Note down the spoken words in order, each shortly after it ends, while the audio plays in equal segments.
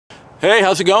Hey,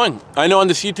 how's it going? I know on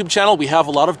this YouTube channel we have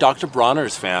a lot of Dr.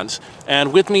 Bronner's fans,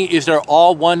 and with me is their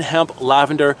all-one hemp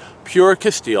lavender pure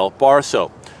Castile bar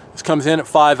soap. This comes in at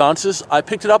 5 ounces. I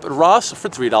picked it up at Ross for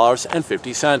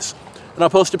 $3.50. And I'll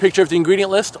post a picture of the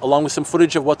ingredient list along with some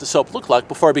footage of what the soap looked like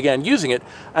before I began using it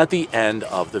at the end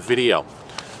of the video.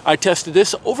 I tested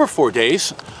this over 4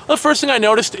 days. The first thing I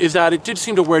noticed is that it did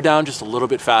seem to wear down just a little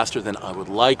bit faster than I would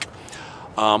like.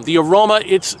 The aroma,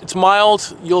 it's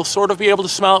mild. You'll sort of be able to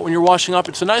smell it when you're washing up.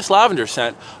 It's a nice lavender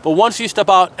scent, but once you step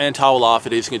out and towel off,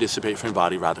 it is going to dissipate from your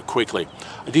body rather quickly.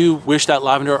 I do wish that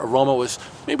lavender aroma was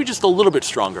maybe just a little bit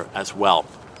stronger as well.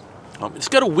 It's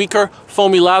got a weaker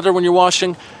foamy lather when you're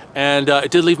washing, and it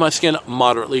did leave my skin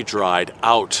moderately dried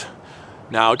out.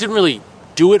 Now, it didn't really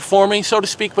do it for me, so to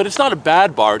speak, but it's not a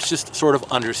bad bar. It's just sort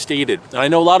of understated. And I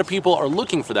know a lot of people are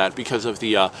looking for that because of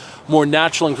the more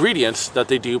natural ingredients that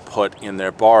they do put in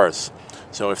their bars.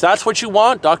 So if that's what you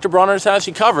want, Dr. Bronner's has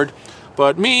you covered.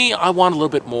 But me, I want a little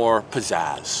bit more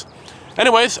pizzazz.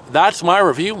 Anyways, that's my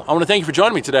review. I want to thank you for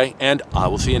joining me today, and I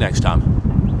will see you next time.